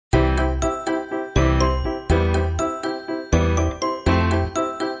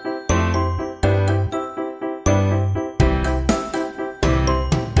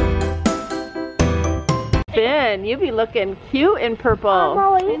doing? You be looking cute in purple.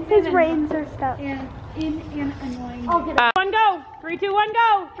 Molly, his reins are stuck. And annoying. One go. 3, 2, 1,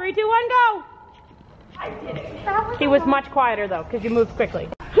 go. 3, 2, 1, go. I did it. He was much quieter though, because you moved quickly.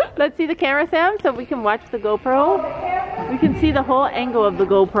 Let's see the camera, Sam, so we can watch the GoPro. We can see the whole angle of the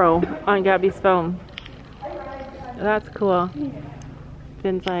GoPro on Gabby's phone. That's cool.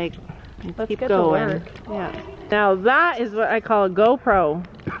 Finn's like, let's keep going. Yeah. Now that is what I call a GoPro.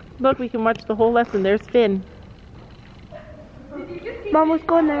 Look, we can watch the whole lesson. There's Finn. Mom was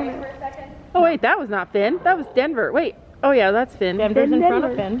going there. Oh wait, that was not Finn. That was Denver. Wait. Oh yeah, that's Finn. Denver's in front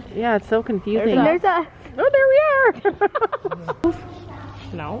of Finn. Yeah, it's so confusing. There's a. Oh, there we are.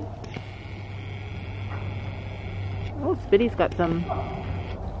 No. Oh, Spitty's got some.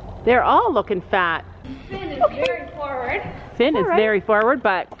 They're all looking fat. Finn is very forward. Finn is very forward,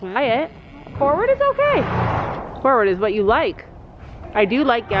 but quiet. Forward is okay. Forward is what you like. I do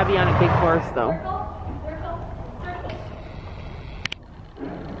like Gabby on a big horse, though.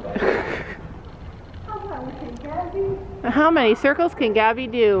 How many circles can Gabby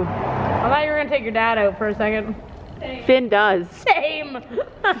do? I thought you were gonna take your dad out for a second. Same. Finn does. Same.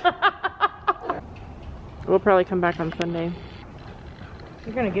 We'll probably come back on Sunday.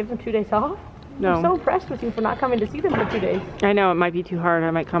 You're gonna give them 2 days off? No. I'm so impressed with you for not coming to see them for 2 days. I know, it might be too hard.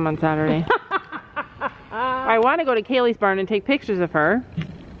 I might come on Saturday. I want to go to Kaylee's barn and take pictures of her.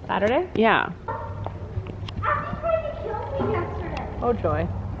 Saturday? Yeah. After trying to kill me yesterday. Oh joy.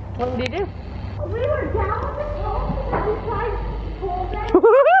 What did he do? We were down on the phone and we tried to pull them.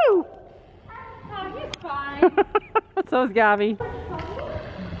 Woohoo! Oh, he's fine. So is Gabby.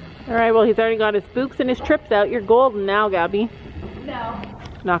 Alright, well, he's already got his spooks and his trips out. You're golden now, Gabby. No.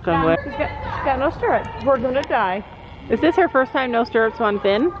 Knock on wood. She's got no stirrups. We're gonna die. Is this her first time no stirrups on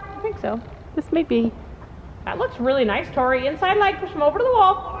Finn? I think so. This may be. That looks really nice, Tori. Inside leg, push him over to the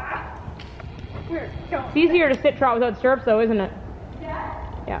wall. It's easier to sit trot without stirrups though, isn't it?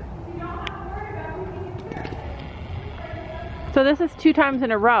 Yeah. So this is 2 times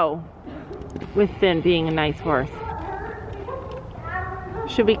in a row with Finn being a nice horse.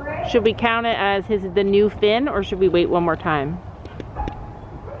 Should we count it as the new Finn, or should we wait one more time?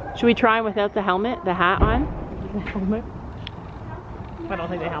 Should we try him without the helmet, the hat on? The helmet? I don't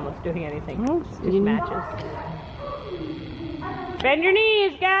think the helmet's doing anything. Oh, Just matches. Bend your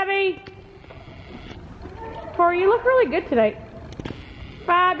knees, Gabby. Tori, you look really good tonight.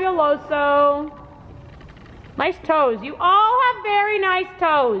 Fabuloso. Nice toes. You all have very nice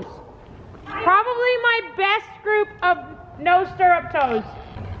toes. Probably my best group of no stirrup toes.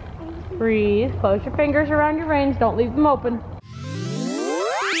 Breathe. Close your fingers around your reins. Don't leave them open.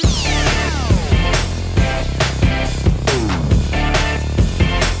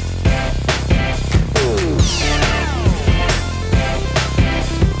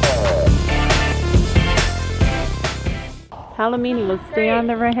 Palomini will stay on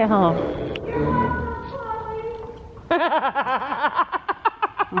the rail.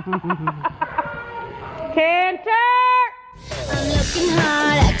 Canter! I'm looking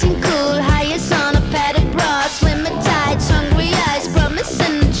hard, acting cool, highest on a padded bra, swim with tights, hungry eyes,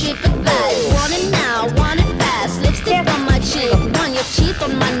 promising cheap advice. Want it now, want it fast, lipstick on my cheek, want your teeth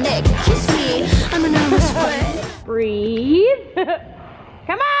on my neck, kiss me, I'm a nervous wreck. Breathe.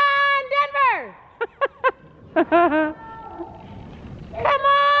 Come on, Denver! Come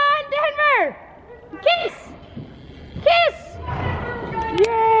on, Denver! Kiss! Kiss!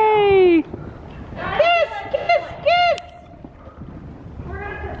 Yay! Kiss! Kiss! Kiss!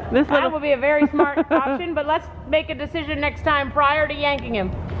 This That little would be a very smart option, but let's make a decision next time prior to yanking him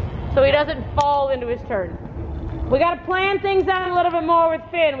so he doesn't fall into his turn. We got to plan things out a little bit more with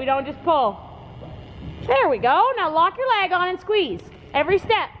Finn. We don't just pull. There we go. Now lock your leg on and squeeze. Every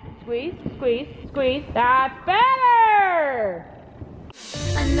step. Squeeze, squeeze, squeeze. That's better!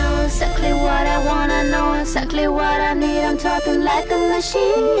 I know exactly what I want, I know exactly what I need, I'm talking like a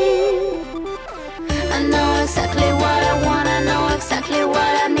machine. I know exactly what I want, I know exactly what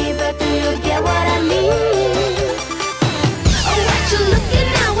I need, but do you get what I mean? Oh, what you looking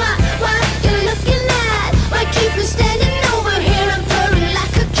at, what you looking at? Why keep you standing over here, I'm purring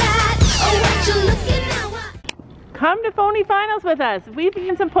like a cat? Oh, what you looking at, what? Come to Pony Finals with us. We've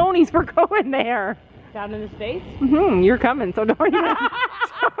seen some ponies. We're going there. Down in the States? You're coming, so don't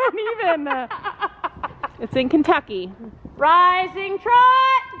even. It's in Kentucky. Rising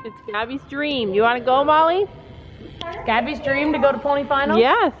trot! It's Gabby's dream. You want to go, Molly? Gabby's dream to go to Pony Finals?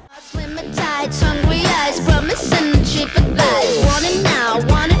 Yes. Swim with tights, hungry eyes, promising cheap advice. Want it now,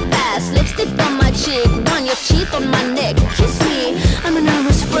 want it fast, lipstick on my cheek, want your teeth on my neck, kiss me, I'm a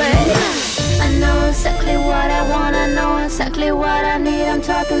nervous wreck. I know exactly what I want, I know exactly what I need, I'm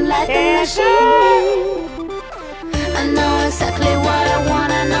talking like a machine. I know exactly what I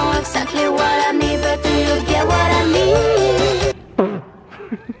want, I know exactly what I need, but do you get what I need?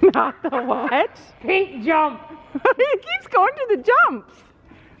 Not the what? Pink jump. He keeps going to the jumps.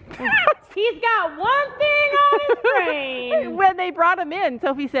 He's got one thing on his brain. When they brought him in,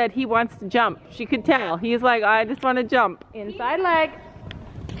 Sophie said he wants to jump. She could tell. He's like, I just want to jump. Inside leg.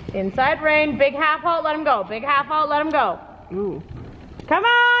 Inside rein. Big half halt, let him go. Big half halt, let him go. Ooh. Come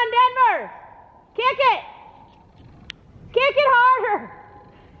on, Denver. Kick it. Kick it harder.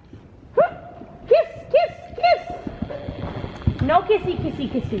 Kiss, kiss, kiss. No kissy, kissy,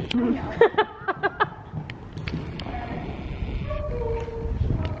 kissy.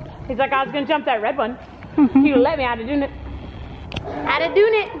 He's like, I was going to jump that red one. You let me, I'd have done it. I'd have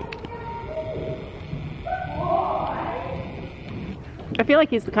done it. I feel like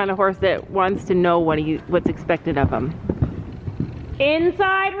he's the kind of horse that wants to know what's expected of him.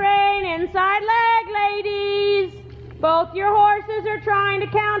 Inside rein, inside leg, ladies. Both your horses are trying to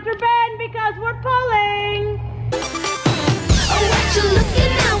counter bend because we're pulling. Oh, what you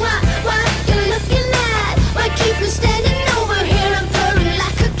looking at? What you looking at? Why keep you standing over here? I'm purring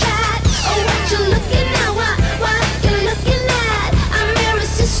like a cat. Oh, what you looking at? What you looking at? I'm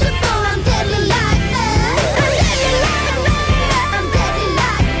irresistible. I'm deadly like that. I'm deadly like that. I'm deadly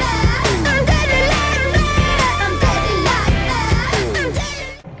like that. I'm deadly like that. I'm deadly like that. I'm deadly.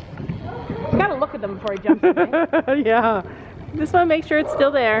 You gotta look at them before he jumps. Okay? Yeah. Just want to make sure it's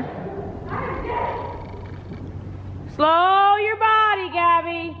still there. Slow your body,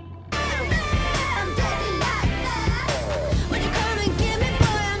 Gabby.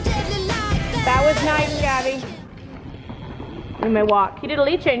 That was nice, Gabby. We may walk. He did a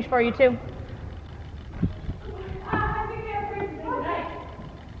lead change for you, too.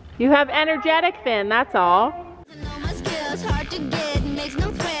 You have energetic Finn, that's all. Know my skills hard to get, makes no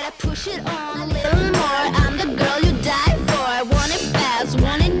threat, I push it on a little more. I'm the girl you die for. I want it fast,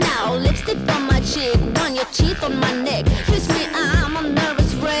 want it now. Lipstick on my cheek, want your teeth on my neck. Kiss me, I'm a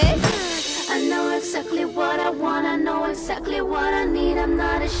nervous wreck. I know exactly what I want, I know exactly what I need. I'm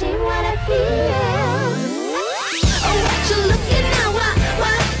not ashamed what I feel. Oh, what you looking at?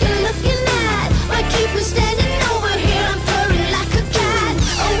 What you looking at? Why keep you standing over here? I'm purring like a cat.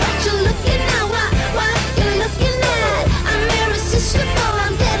 Oh, what you looking at? What you looking at? I'm irresistible.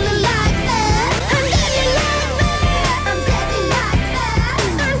 I'm deadly like that. I'm deadly like that. I'm deadly like that.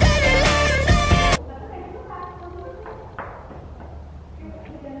 I'm deadly like that. I'm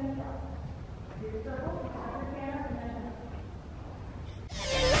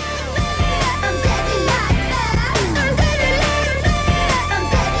deadly like that. I'm deadly like that. I'm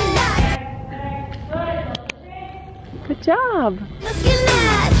deadly like that. Good job. Looking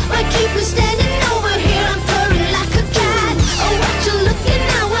at, why keep you standing over here? I'm purring like a cat. Oh, what you looking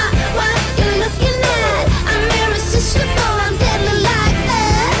at? What you looking at? I'm irresistible. I'm deadly like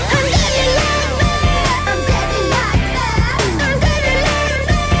that. I'm deadly like that. I'm deadly like that. I'm deadly like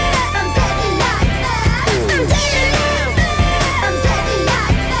that. I'm deadly like that. I'm deadly like that. I'm deadly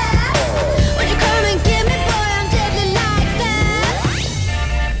like that. When you come and get me, boy, I'm deadly like that.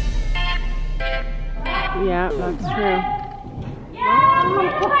 Yeah, that's true.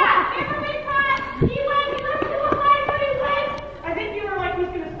 I think you were like, he's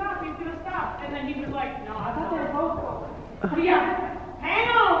gonna stop, and then he was like, no, I thought they were both going. Yeah, hang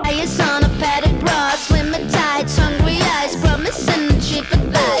on. It's on a padded bra, slim and tight, hungry eyes, promising cheap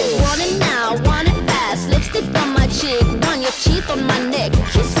advice. Want it now, want it fast, lipstick on my cheek, want your teeth on my neck.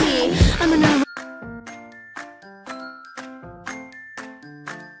 Kiss me, I'm an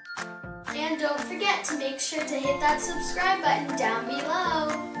And don't forget to make sure to hit that subscribe button down below.